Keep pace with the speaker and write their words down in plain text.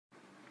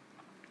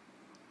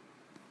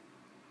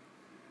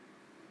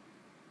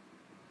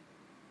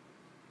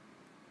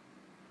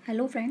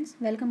Hello friends,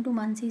 welcome to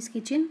Mansi's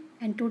kitchen,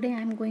 and today I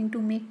am going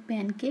to make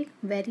pancake,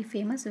 very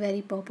famous,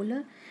 very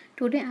popular.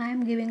 Today I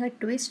am giving a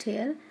twist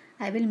here.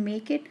 I will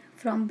make it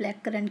from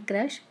blackcurrant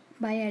crush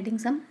by adding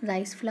some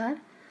rice flour.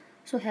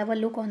 So have a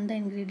look on the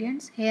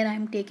ingredients. Here I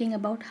am taking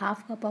about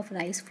half cup of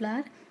rice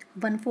flour,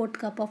 1/4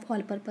 cup of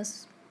all-purpose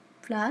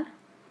flour,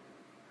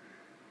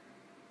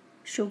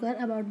 sugar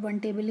about 1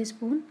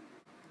 tablespoon,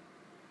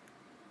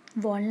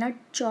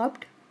 walnut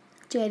chopped,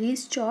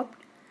 cherries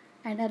chopped,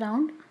 and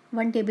around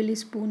 1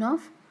 tablespoon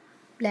of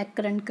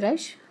blackcurrant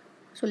crush.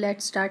 So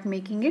let's start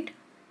making it.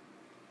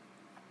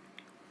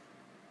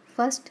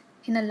 First,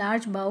 in a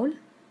large bowl,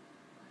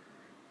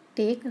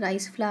 take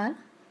rice flour,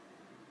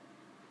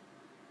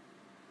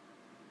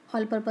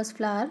 all-purpose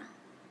flour,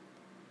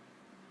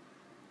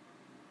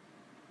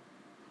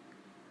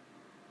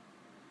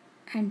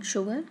 and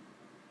sugar.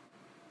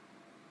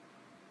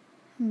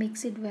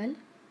 Mix it well.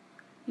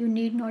 You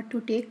need not to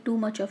take too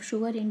much of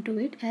sugar into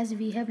it, as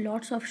we have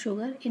lots of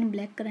sugar in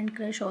blackcurrant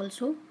crush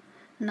also.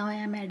 Now I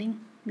am adding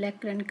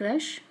blackcurrant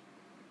crush.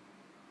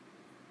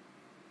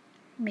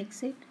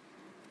 Mix it.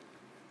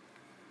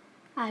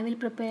 I will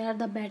prepare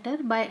the batter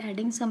by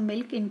adding some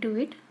milk into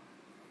it.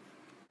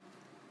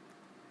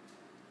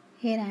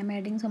 Here I am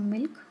adding some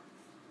milk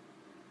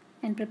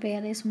and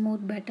prepare a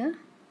smooth batter.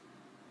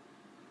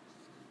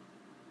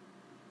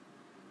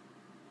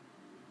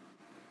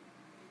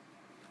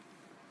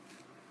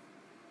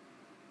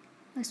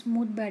 A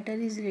smooth batter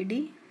is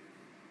ready.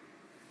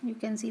 You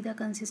can see the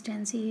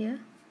consistency here.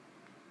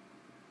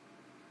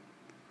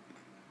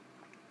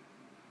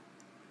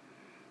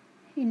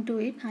 Into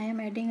it I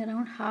am adding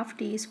around half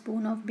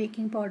teaspoon of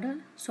baking powder.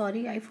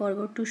 Sorry, I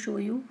forgot to show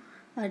you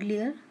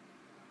earlier.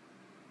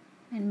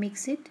 And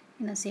mix it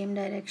in the same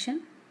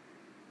direction.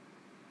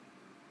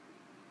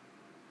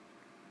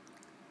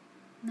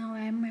 Now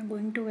I am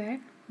going to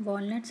add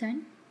walnuts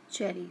and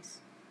cherries.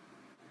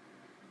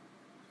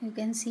 You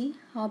can see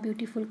how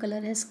beautiful color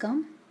has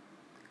come.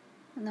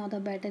 Now the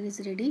batter is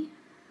ready.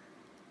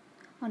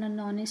 On a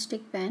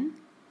non-stick pan,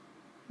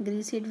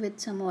 grease it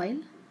with some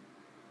oil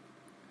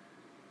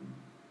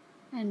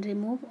and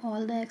remove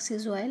all the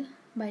excess oil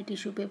by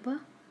tissue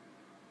paper.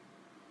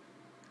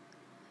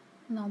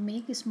 Now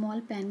make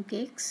small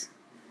pancakes.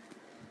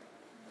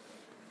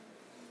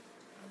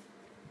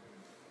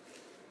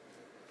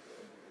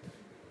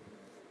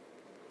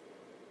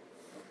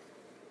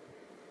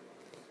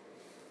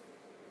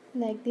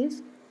 Like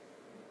this.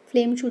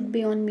 Flame should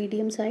be on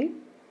medium side.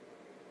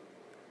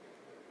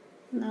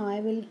 Now I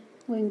will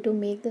going to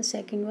make the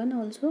second one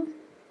also.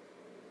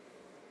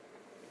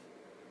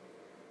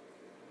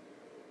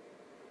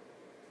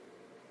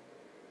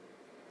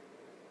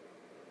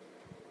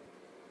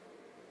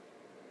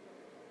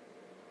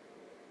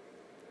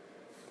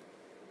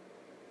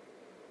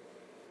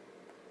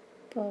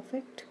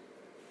 Perfect.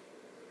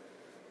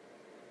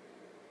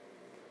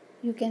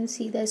 You can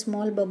see the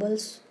small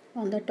bubbles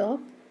on the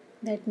top.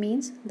 That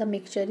means the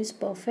mixture is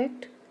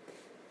perfect.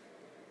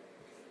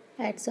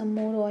 Add some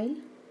more oil.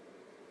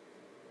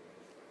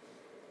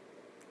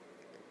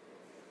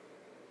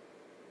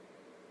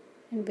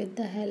 And with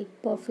the help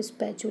of a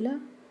spatula,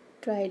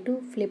 try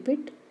to flip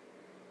it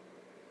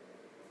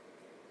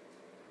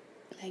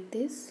like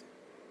this.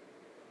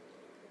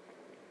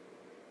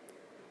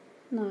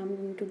 Now I'm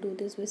going to do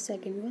this with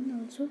second one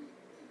also.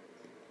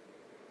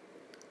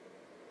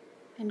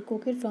 And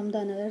cook it from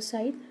the another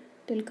side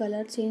till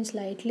color change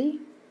slightly.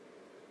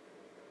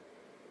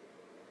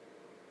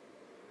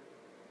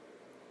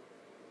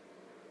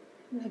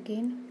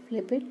 Again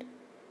flip it.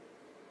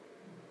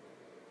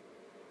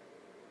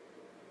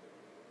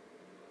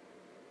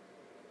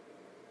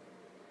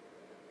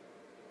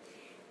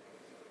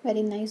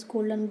 Very nice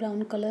golden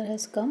brown color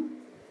has come.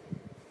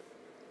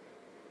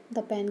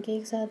 The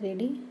pancakes are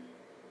ready.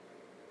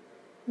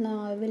 Now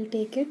I will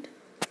take it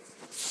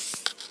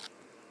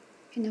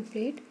in a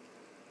plate.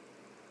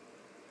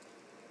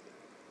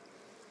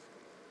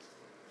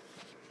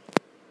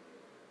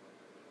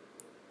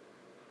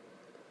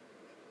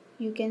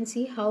 You can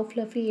see how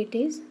fluffy it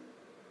is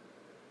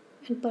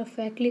and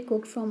perfectly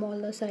cooked from all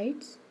the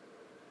sides.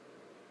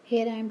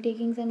 Here I am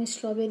taking some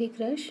strawberry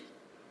crush.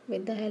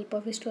 With the help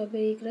of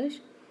strawberry crush,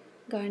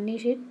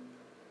 garnish it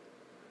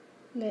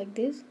like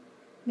this.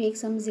 Make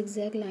some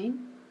zigzag line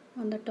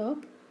on the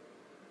top.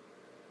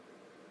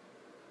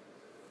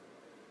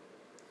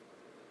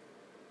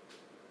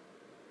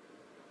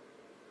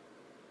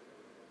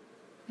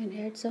 And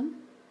add some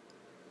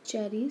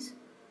cherries.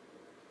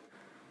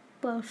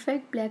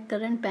 Perfect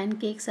blackcurrant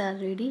pancakes are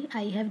ready.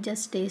 I have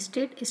just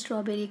tasted.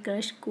 Strawberry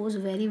crush goes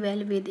very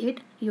well with it.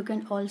 You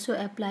can also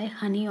apply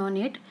honey on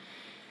it.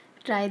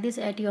 Try this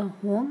at your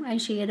home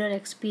and share your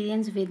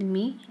experience with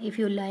me. If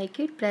you like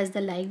it, press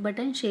the like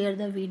button, share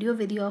the video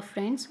with your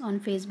friends on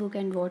Facebook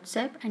and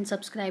WhatsApp, and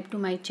subscribe to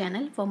my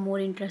channel for more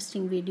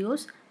interesting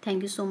videos.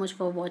 Thank you so much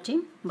for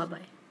watching. Bye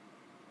bye.